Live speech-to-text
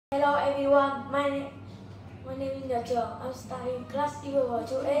Hello everyone, my name is Tường. I'm studying class level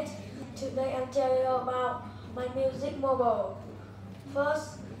 2H. Today I'm telling you about my music mobile.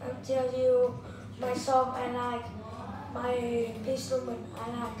 First, I'm telling you my song I like, my instrument I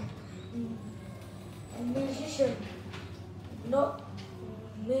like, musician, no,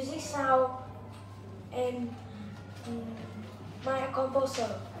 music sound, and my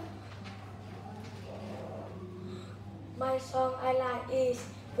composer. My song I like is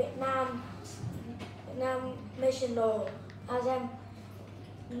Vietnam national anthem.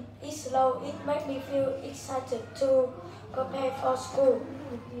 It's slow, it makes me feel excited to prepare for school.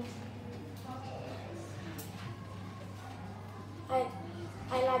 I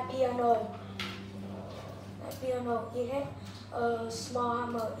like piano. It has a small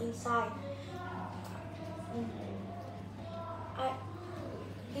hammer inside.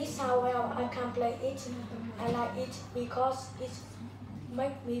 This how well I can play it. I like it because it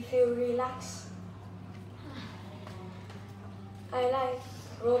makes me feel relaxed. I like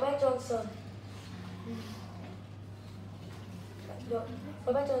Robert Johnson.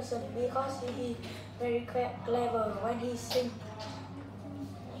 Robert Johnson because he is very clever when he sings.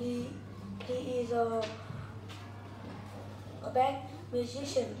 He is a bad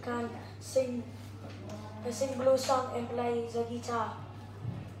musician, can sing blues song and play the guitar.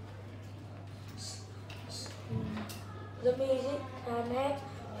 The music can have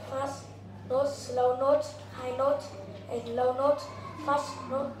fast notes, slow notes, high notes, and low notes. Fast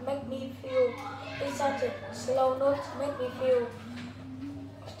notes make me feel excited. Slow notes make me feel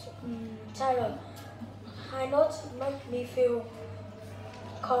tired. High notes make me feel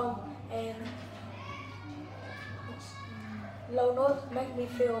calm, and low notes make me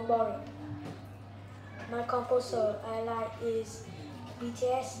feel boring. My composer I like is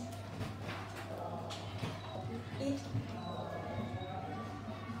BTS.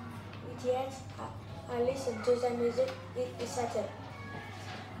 I listen to their music, it's exciting.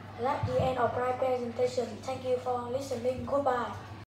 That's the end of my presentation. Thank you for listening. Goodbye.